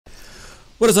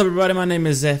What is up, everybody? My name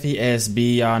is Zeffy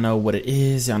SB. Y'all know what it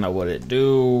is. Y'all know what it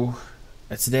do.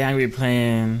 Today I'm gonna be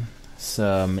playing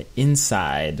some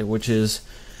Inside, which is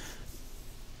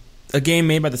a game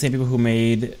made by the same people who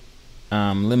made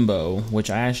Limbo,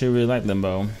 which I actually really like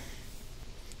Limbo.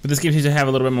 But this game seems to have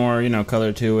a little bit more,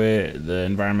 color to it. The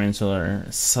environments are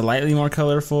slightly more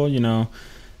colorful.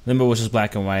 Limbo was just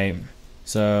black and white.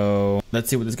 So let's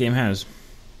see what this game has.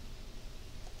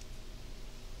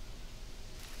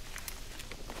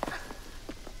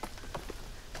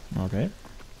 Okay.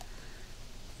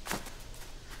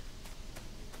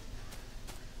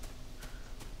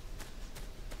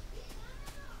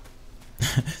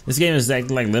 This game is like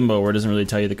Limbo, where it doesn't really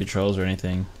tell you the controls or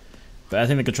anything. But I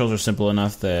think the controls are simple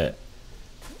enough that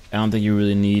I don't think you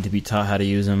really need to be taught how to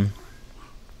use them.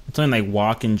 It's only like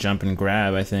walk and jump and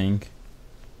grab, I think.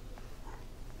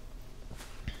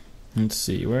 Let's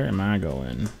see, where am I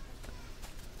going?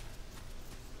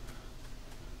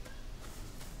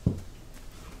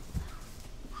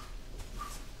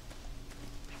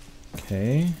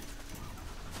 Okay.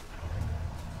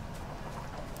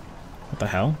 What the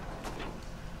hell?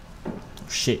 Oh,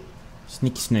 shit.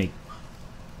 Sneaky snake.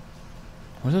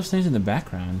 What are those things in the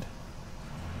background?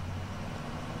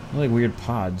 They're like weird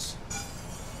pods.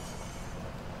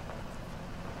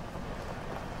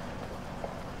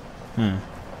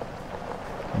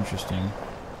 Interesting.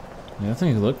 Yeah, those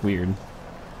things look weird.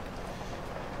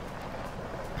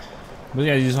 But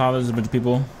yeah, you just saw there's a bunch of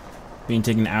people being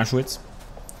taken to Auschwitz.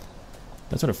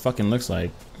 That's what it fucking looks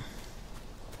like.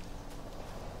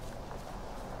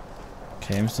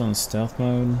 Okay, I'm still in stealth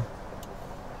mode.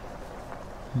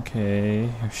 Okay,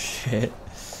 oh shit.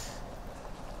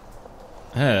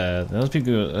 Those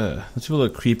people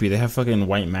look creepy. They have fucking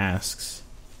white masks.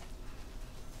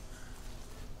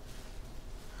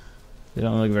 They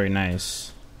don't look very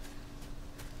nice.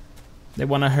 They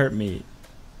want to hurt me.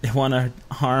 They want to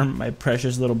harm my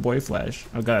precious little boy flesh.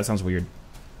 Oh god, that sounds weird.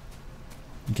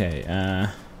 Okay,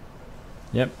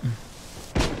 yep.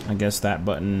 I guess that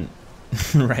button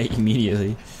right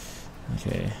immediately.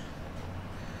 Okay.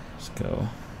 Let's go.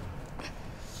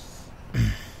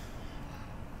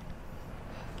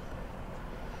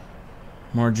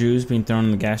 More Jews being thrown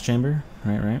in the gas chamber.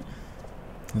 Right.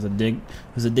 There's a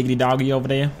diggity doggy over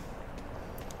there.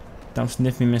 Don't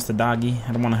sniff me, Mr. Doggy.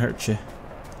 I don't want to hurt you.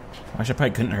 Actually, I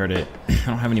probably couldn't hurt it. I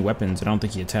don't have any weapons. I don't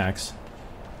think he attacks.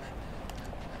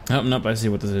 Oh, nope, I see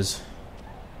what this is.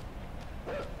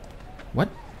 What?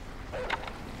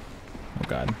 Oh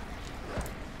god.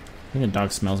 I think the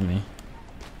dog smells me.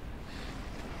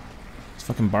 It's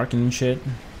fucking barking and shit.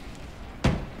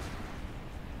 Okay.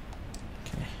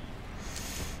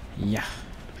 Yeah.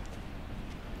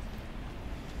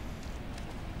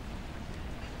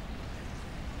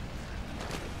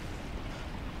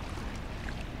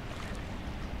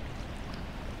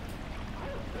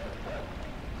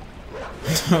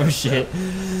 Oh shit.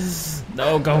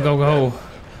 No, go.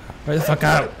 Where the fuck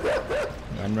out?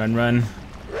 Run.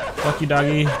 Fuck you,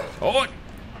 doggy. Oh,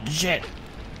 shit.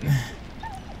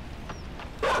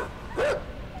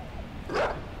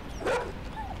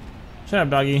 Shut up,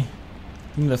 doggy.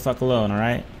 Leave me the fuck alone,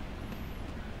 alright?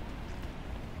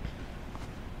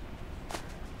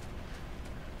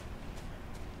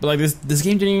 But like this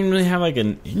game didn't even really have like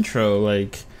an intro.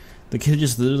 Like the kid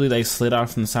just literally like slid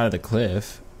off from the side of the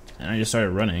cliff. And I just started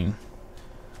running.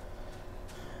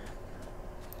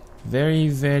 Very,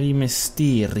 very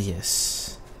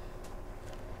mysterious.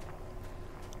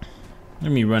 Look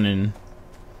at me running.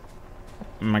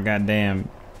 My goddamn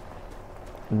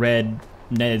red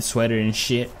netted sweater and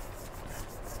shit.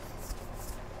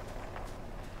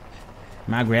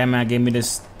 My grandma gave me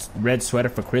this red sweater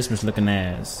for Christmas looking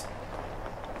ass.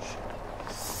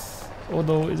 Oh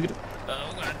no, it's gonna.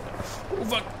 Oh god. Oh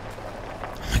fuck.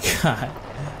 Oh my god.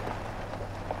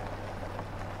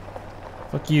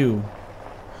 Fuck you.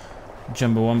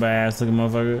 Chumbawamba ass looking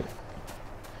motherfucker.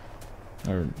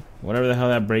 Or whatever the hell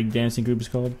that breakdancing group is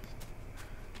called.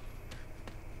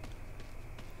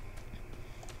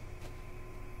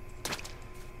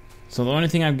 So the only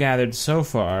thing I've gathered so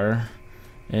far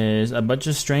is a bunch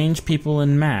of strange people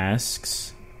in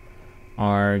masks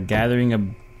are gathering a...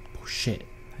 Oh shit,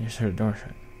 I just heard a door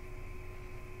shut.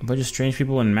 A bunch of strange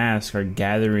people in masks are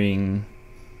gathering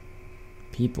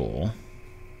people.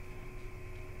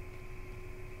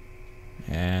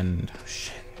 And oh,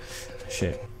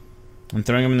 shit. I'm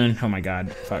throwing them in. Oh my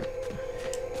god, fuck.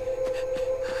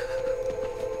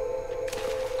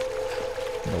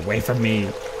 Get away from me.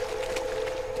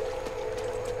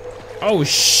 Oh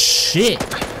shit.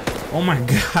 Oh my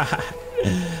god.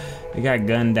 I got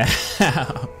gunned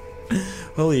down.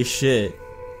 Holy shit.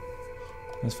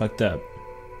 That's fucked up.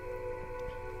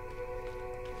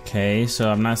 Okay, so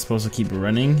I'm not supposed to keep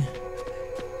running.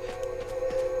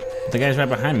 The guy's right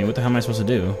behind me. What the hell am I supposed to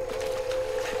do?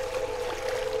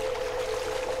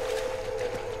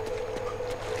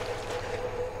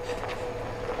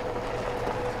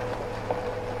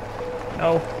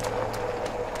 No.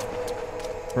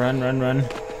 Run, run, run.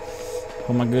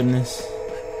 Oh my goodness.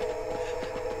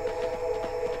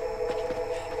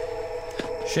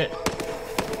 Shit.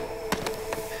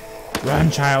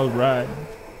 Run, child, run.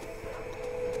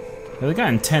 It got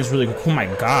intense really quick. Oh my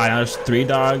god, now there's 3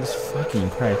 dogs. Fucking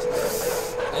Christ.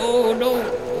 Oh no.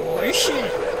 Oh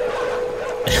shit.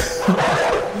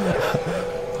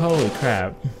 Holy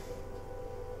crap.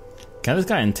 God, this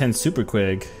got intense super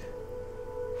quick.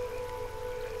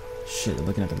 Shit, they're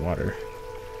looking at the water.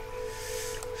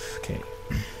 Okay.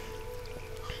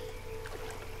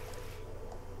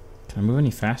 Can I move any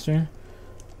faster?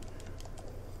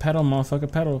 Pedal,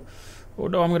 motherfucker, pedal. Oh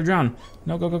no, I'm gonna drown.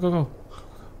 No, go, go, go, go.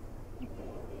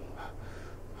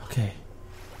 Okay.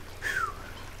 Whew.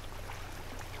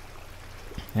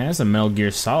 Man, that's a Metal Gear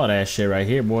Solid ass shit right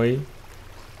here, boy.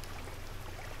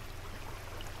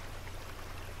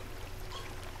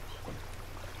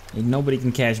 Ain't nobody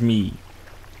can catch me.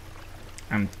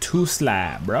 I'm too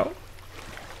sly, bro.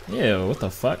 Ew, what the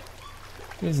fuck?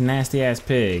 This nasty ass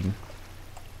pig.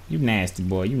 You nasty,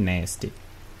 boy, you nasty.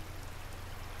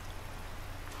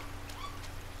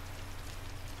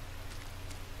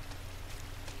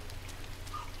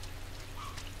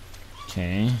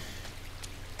 Okay.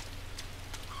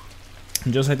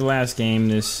 Just like the last game,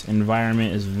 this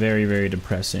environment is very, very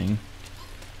depressing.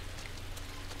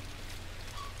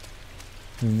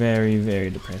 Very, very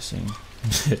depressing.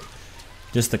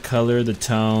 Just the color, the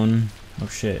tone. Oh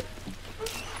shit.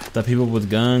 The people with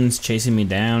guns chasing me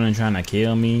down and trying to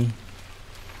kill me.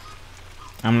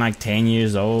 I'm like 10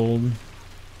 years old.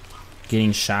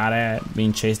 Getting shot at,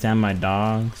 being chased down by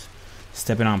dogs.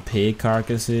 Stepping on pig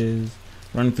carcasses.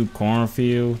 Running through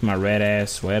cornfields with my red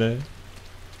ass sweater.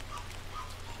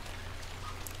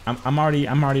 I'm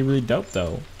already really dope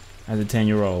though, as a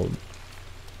 10-year-old.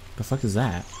 The fuck is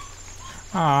that?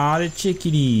 Aw, the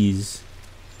chickadees.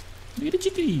 Look at the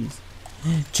chickadees.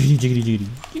 Chickadee, chickadee, chickadee.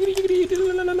 Chickadee, chickadee,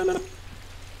 chickadee, la, la, la, la.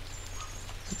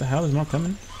 What the hell is more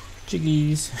coming?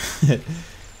 Chickadees.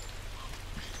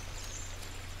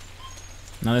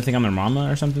 Now they think I'm their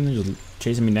mama or something. They're just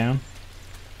chasing me down.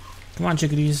 Come on,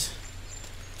 chickadees.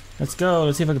 Let's go.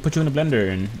 Let's see if I can put you in a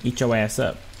blender and eat your ass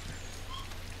up.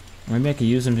 Or maybe I could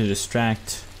use them to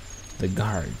distract the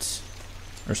guards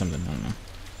or something. I don't know.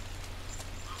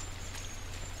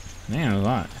 Man, a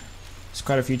lot. It's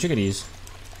quite a few chickadees.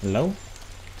 Hello?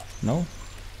 No?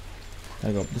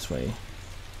 Gotta go up this way.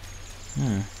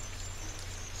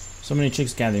 So many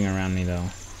chicks gathering around me though.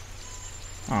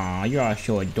 Aw, you're all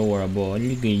so adorable.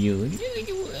 Look at you.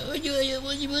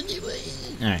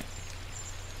 Alright.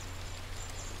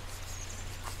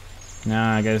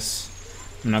 Now I guess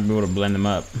I'm not gonna be able to blend them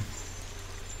up.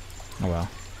 Oh well.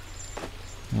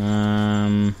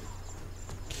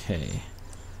 Okay.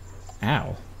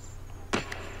 Ow.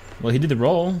 Well, he did the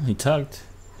roll. He tucked.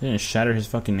 He didn't shatter his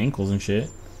fucking ankles and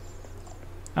shit.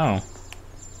 Oh.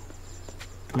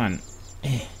 Come on.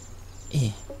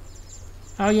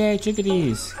 Oh yeah,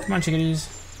 chickadees. Come on, chickadees.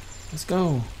 Let's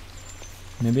go.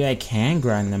 Maybe I can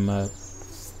grind them up.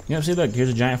 You know, see, look, here's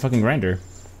a giant fucking grinder.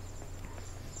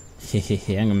 I'm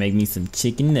gonna make me some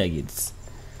chicken nuggets.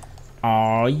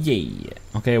 Oh yeah.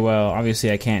 Okay, well,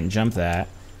 obviously I can't jump that.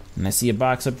 And I see a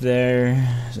box up there.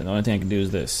 So the only thing I can do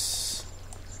is this.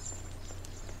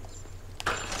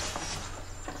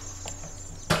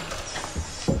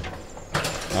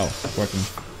 Oh, it's working.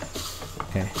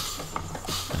 Okay.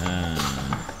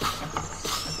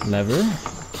 Lever.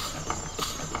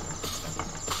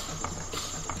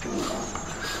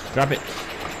 Drop it.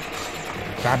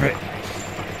 Drop it.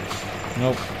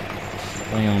 Nope.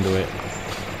 I ain't gonna do it.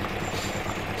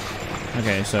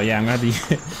 Okay, so yeah, I'm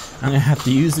gonna have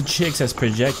to use the chicks as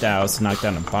projectiles to knock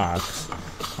down a box.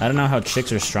 I don't know how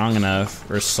chicks are strong enough,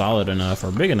 or solid enough,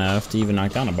 or big enough to even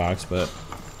knock down a box, but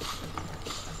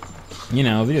you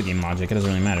know, video game logic, it doesn't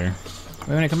really matter. Wait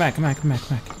a minute, come back.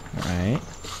 Alright.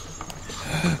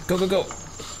 Go, go, go.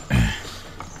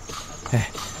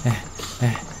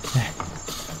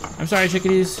 I'm sorry,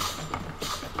 chickadees.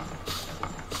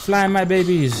 Fly, my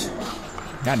babies.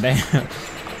 God damn.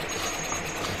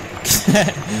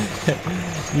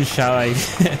 You shot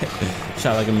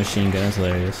like a machine gun. That's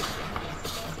hilarious.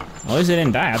 Well, at least they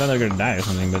didn't die. I thought they were gonna die or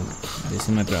something, but they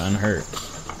seem like they're unhurt.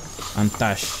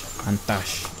 Untouched.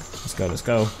 Let's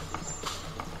go.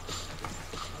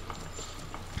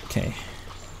 Okay.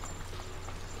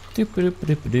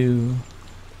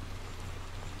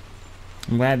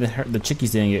 I'm glad the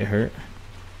chickies didn't get hurt.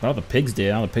 But all the pigs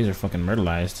did. All the pigs are fucking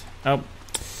murderized. Oh.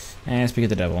 And speak of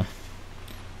the devil.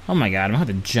 Oh my god, I'm gonna have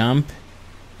to jump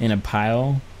in a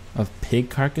pile of pig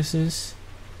carcasses.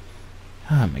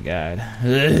 Oh my god.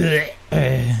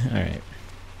 Alright.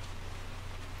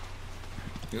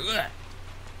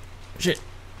 Shit.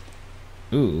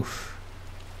 Ooh.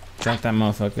 Drop that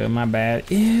motherfucker. My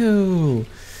bad. Ew.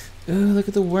 Ooh, look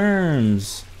at the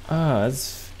worms. Oh,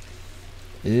 that's...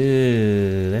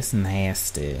 Ew, that's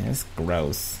nasty. That's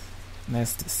gross.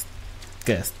 That's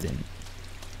disgusting.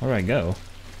 Where do I go?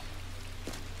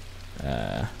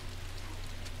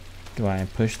 Do I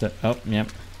push the... Oh, yep.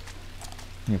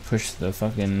 You push the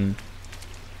fucking...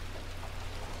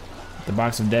 the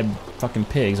box of dead fucking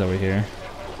pigs over here.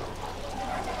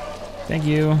 Thank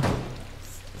you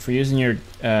for using your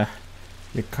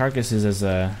carcasses as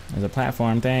a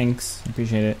platform. Thanks,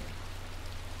 appreciate it.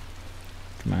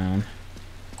 Come on.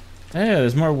 Oh,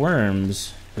 there's more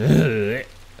worms. Ugh.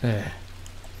 Can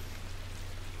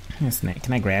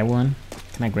I grab one?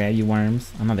 Can I grab you,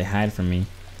 worms? I know they hide from me.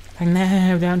 Like,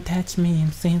 no, don't touch me.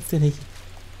 I'm sensitive.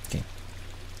 Okay.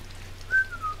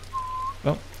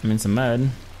 Oh, I'm in some mud.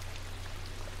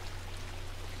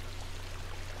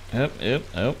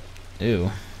 Oh.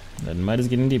 Ew. The mud is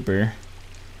getting deeper.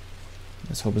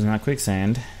 Let's hope it's not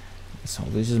quicksand. Let's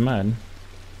hope it's just mud.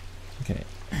 Okay.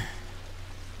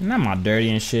 And I'm all dirty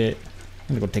and shit. I'm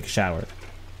gonna go take a shower.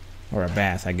 Or a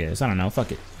bath, I guess. I don't know.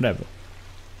 Fuck it. Whatever.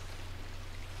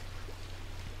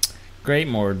 Great.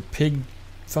 More pig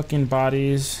fucking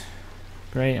bodies.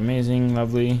 Great. Amazing.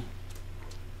 Lovely.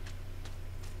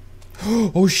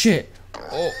 Oh shit.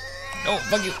 Oh. Oh,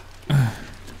 fuck you.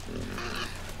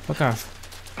 Fuck off.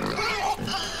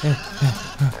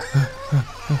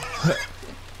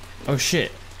 Oh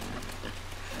shit.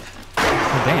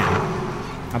 Oh damn.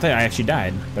 I thought I actually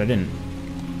died, but I didn't.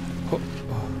 Oh.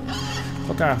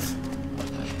 Fuck off.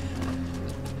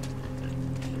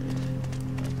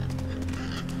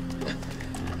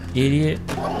 Idiot.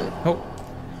 Oh.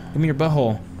 Give me your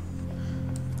butthole.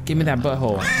 Give me that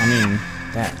butthole. I mean,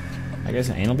 that. I guess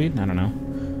an anal bead? I don't know.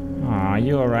 Aw,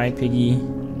 you alright, piggy?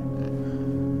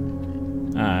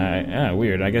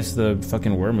 Weird. I guess the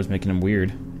fucking worm was making him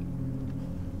weird.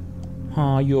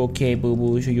 Oh, you okay, boo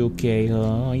boo? You okay?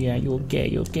 Oh, yeah, you okay?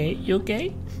 You okay? You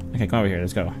okay? Okay, come over here.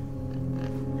 Let's go.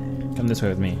 Come this way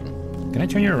with me. Can I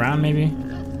turn you around, maybe?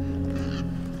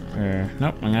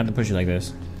 Nope. I'm gonna have to push you like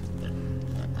this.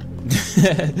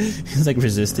 He's like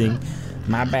resisting.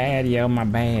 My bad, yo. My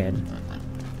bad.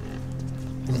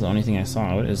 This is the only thing I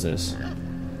saw. What is this?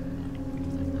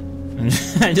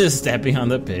 I'm just stepping on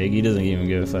the pig. He doesn't even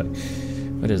give a fuck.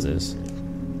 What is this?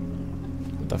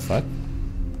 What the fuck?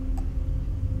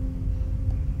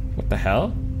 What the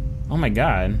hell? Oh my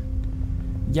god.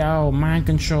 Yo, mind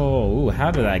control. Ooh, how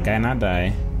did that guy not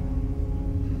die?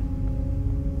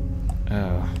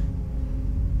 Oh.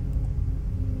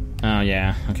 Oh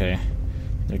yeah, okay.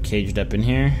 They're caged up in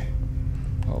here.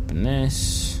 Open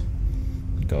this.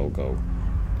 Go, go.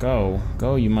 Go.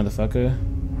 Go, you motherfucker.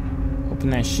 Open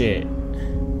that shit.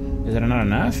 Is that not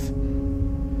enough?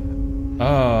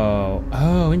 Oh.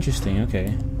 Oh, interesting.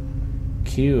 Okay.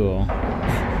 Cool.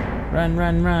 Run,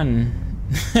 run, run.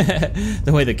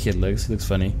 The way the kid looks. He looks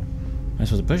funny. Am I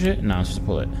supposed to push it? No, I'm supposed to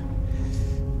pull it.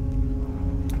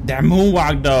 That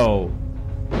moonwalk, though.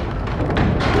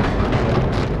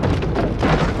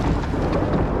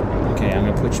 Okay, I'm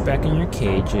gonna put you back in your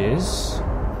cages.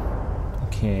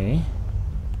 Okay.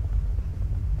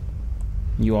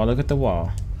 You all look at the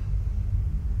wall.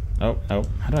 Oh, oh.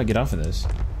 How do I get off of this?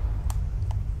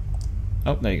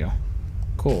 Oh, there you go.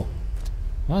 Cool.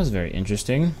 Well, that was very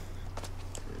interesting.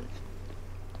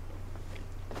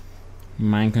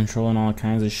 Mind control and all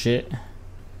kinds of shit.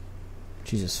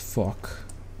 Jesus fuck.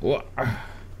 Whoa.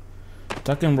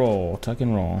 Tuck and roll. Tuck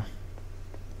and roll.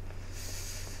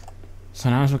 So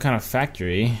now some kind of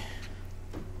factory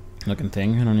looking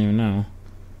thing. I don't even know.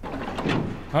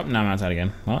 Oh, now I'm outside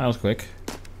again. Well, that was quick.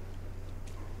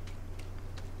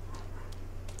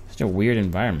 Such a weird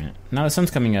environment. Now the sun's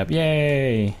coming up.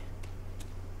 Yay!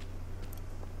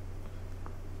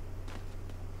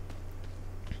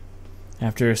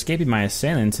 After escaping my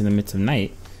assailants in the midst of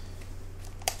night,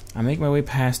 I make my way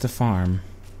past the farm.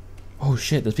 Oh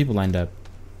shit, there's people lined up.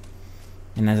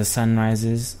 And as the sun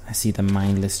rises, I see the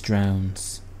mindless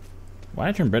drones. Why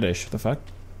did I turn British? What the fuck?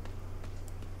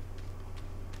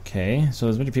 Okay, so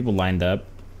there's a bunch of people lined up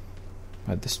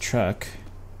by this truck.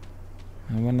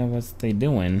 I wonder what they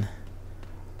doing.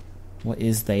 What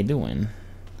is they doing?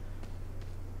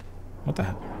 What the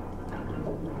hell?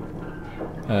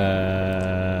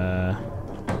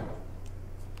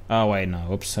 Oh, wait,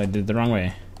 no. Oops, I did the wrong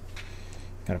way.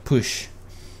 Gotta push.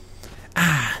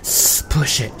 Ah,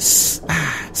 push it.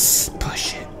 Ah,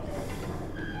 push it.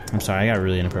 I'm sorry, I got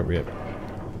really inappropriate.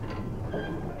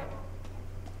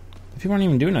 People aren't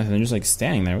even doing nothing. They're just like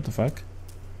standing there. What the fuck?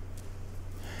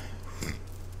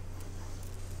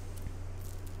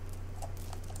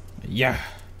 Yeah.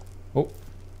 Oh.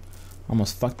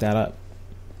 Almost fucked that up.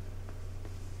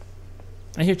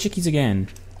 I hear chickies again.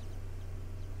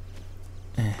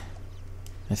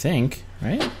 I think,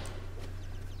 right?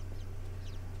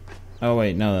 Oh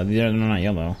wait, no, they're not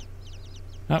yellow.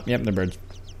 Oh, yep, they're birds.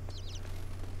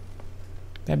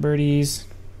 Bye, birdies.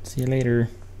 See you later.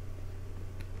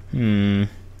 So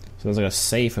there's like a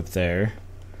safe up there.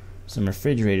 Some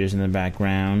refrigerators in the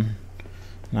background.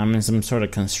 And I'm in some sort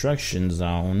of construction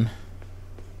zone.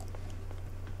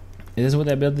 Is this what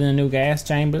they're building the new gas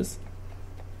chambers?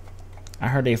 I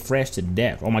heard they fresh to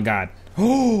death. Oh my god.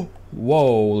 Oh,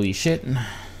 holy shit.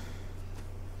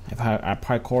 I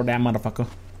parkour that motherfucker.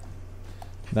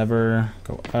 Lever,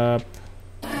 go up.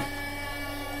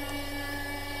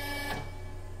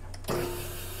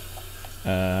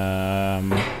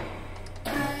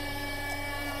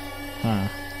 Huh.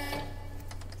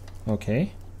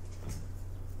 Okay.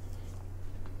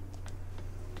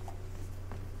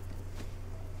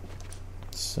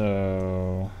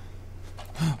 So...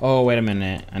 Oh, wait a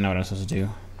minute. I know what I'm supposed to do.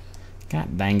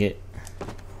 God dang it.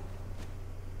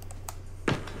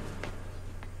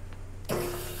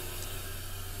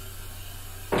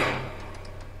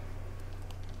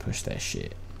 Push that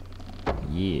shit.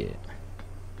 Yeah.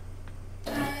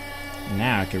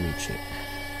 Now I can reach it.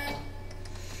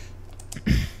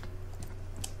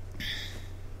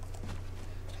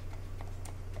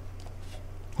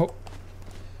 Oh.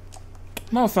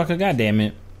 Motherfucker, goddamn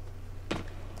it.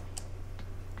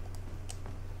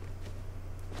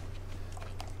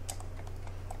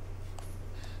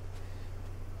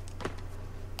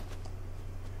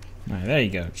 Alright, there you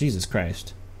go. Jesus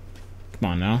Christ.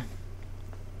 Come on now.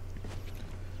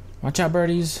 Watch out,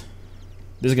 birdies.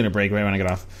 This is gonna break right when I get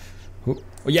off. Oh,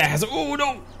 yeah, it has. Oh,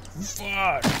 no!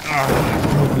 Fuck!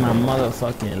 Oh, broke my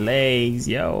motherfucking legs,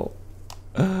 yo.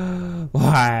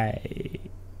 Why?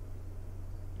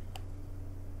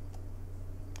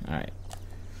 Alright.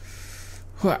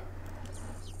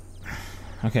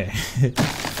 Okay.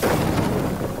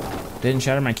 Didn't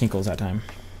shatter my kinkles that time.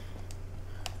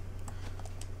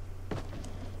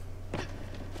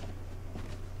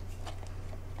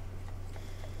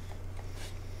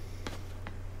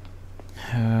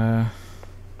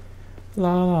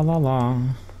 La la la la.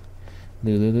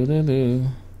 Loo loo loo loo loo.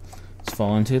 Let's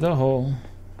fall into the hole.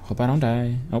 Hope I don't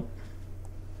die. Oh.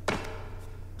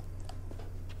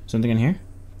 Something in here?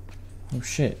 Oh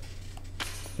shit.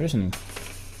 There's something.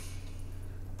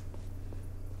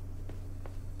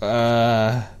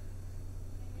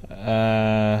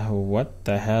 What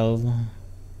the hell?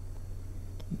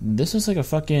 This looks like a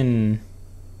fucking...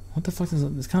 What the fuck is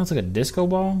this? This kind of looks like a disco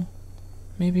ball?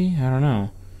 Maybe? I don't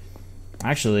know.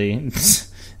 Actually,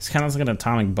 it's kind of like an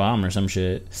atomic bomb or some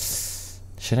shit.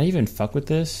 Should I even fuck with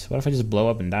this? What if I just blow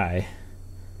up and die?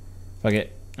 Fuck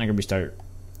it. I can restart.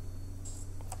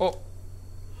 Oh.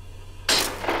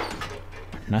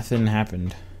 Nothing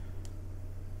happened.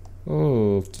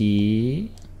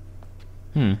 Okay.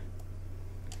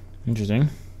 Interesting.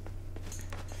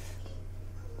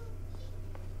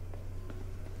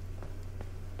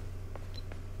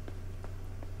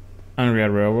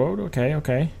 Underground Railroad. Okay,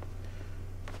 okay.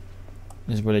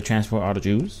 This is where they transport all the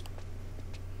Jews.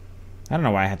 I don't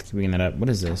know why I have to keep bringing that up. What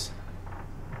is this?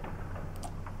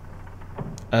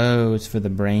 Oh, it's for the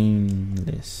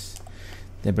brainless.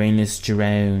 The brainless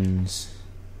drones.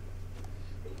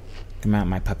 Come out,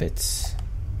 my puppets.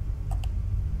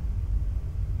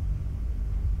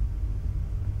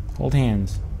 Hold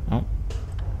hands. Oh.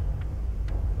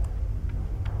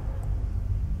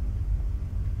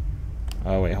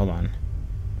 Oh, wait, hold on.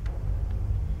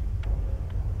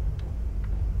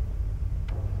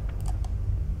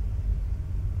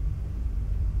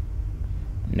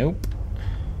 Nope.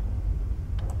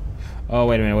 Oh,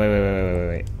 wait a minute.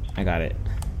 Wait. I got it.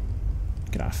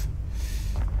 Get off.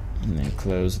 And then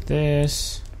close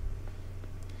this.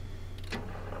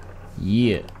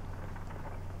 Yeah.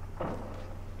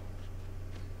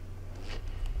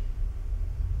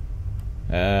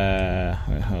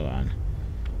 Wait, hold on.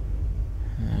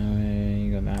 That way,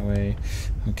 you go that way.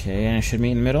 Okay, and I should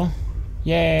meet in the middle.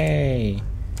 Yay!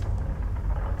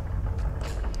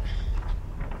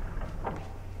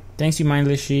 Thanks, you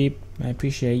mindless sheep. I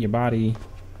appreciate your body.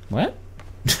 What?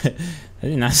 That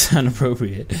did not sound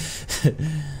appropriate.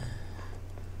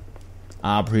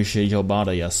 I appreciate your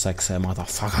body, you sexy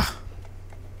motherfucker.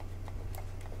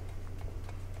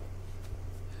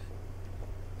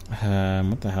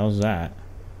 What the hell is that?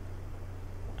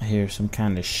 I hear some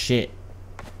kind of shit.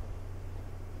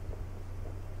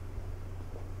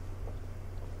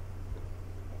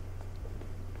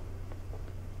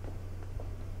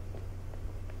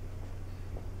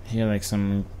 I hear like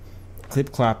some clip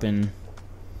clopping,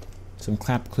 some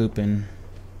clap clooping.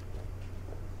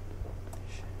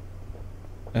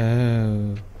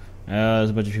 Oh, there's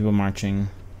a bunch of people marching.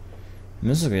 And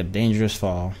this is like a dangerous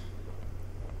fall.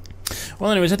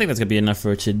 Well, anyways, I think that's gonna be enough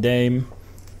for today.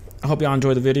 I hope y'all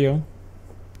enjoyed the video.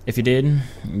 If you did,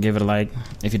 give it a like.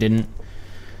 If you didn't,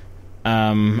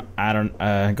 I don't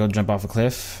go jump off a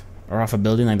cliff or off a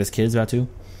building like this kid's about to.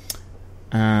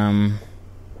 And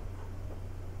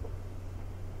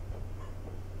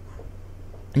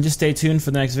just stay tuned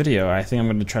for the next video. I think I'm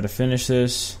gonna try to finish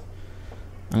this.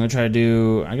 I'm gonna try to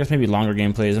do, I guess, maybe longer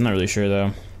gameplays. I'm not really sure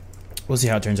though. We'll see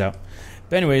how it turns out.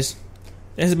 But anyways,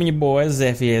 this has been your boy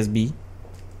ZeffySB.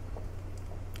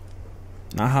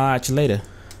 I'll holler at you later.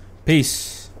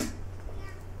 Peace.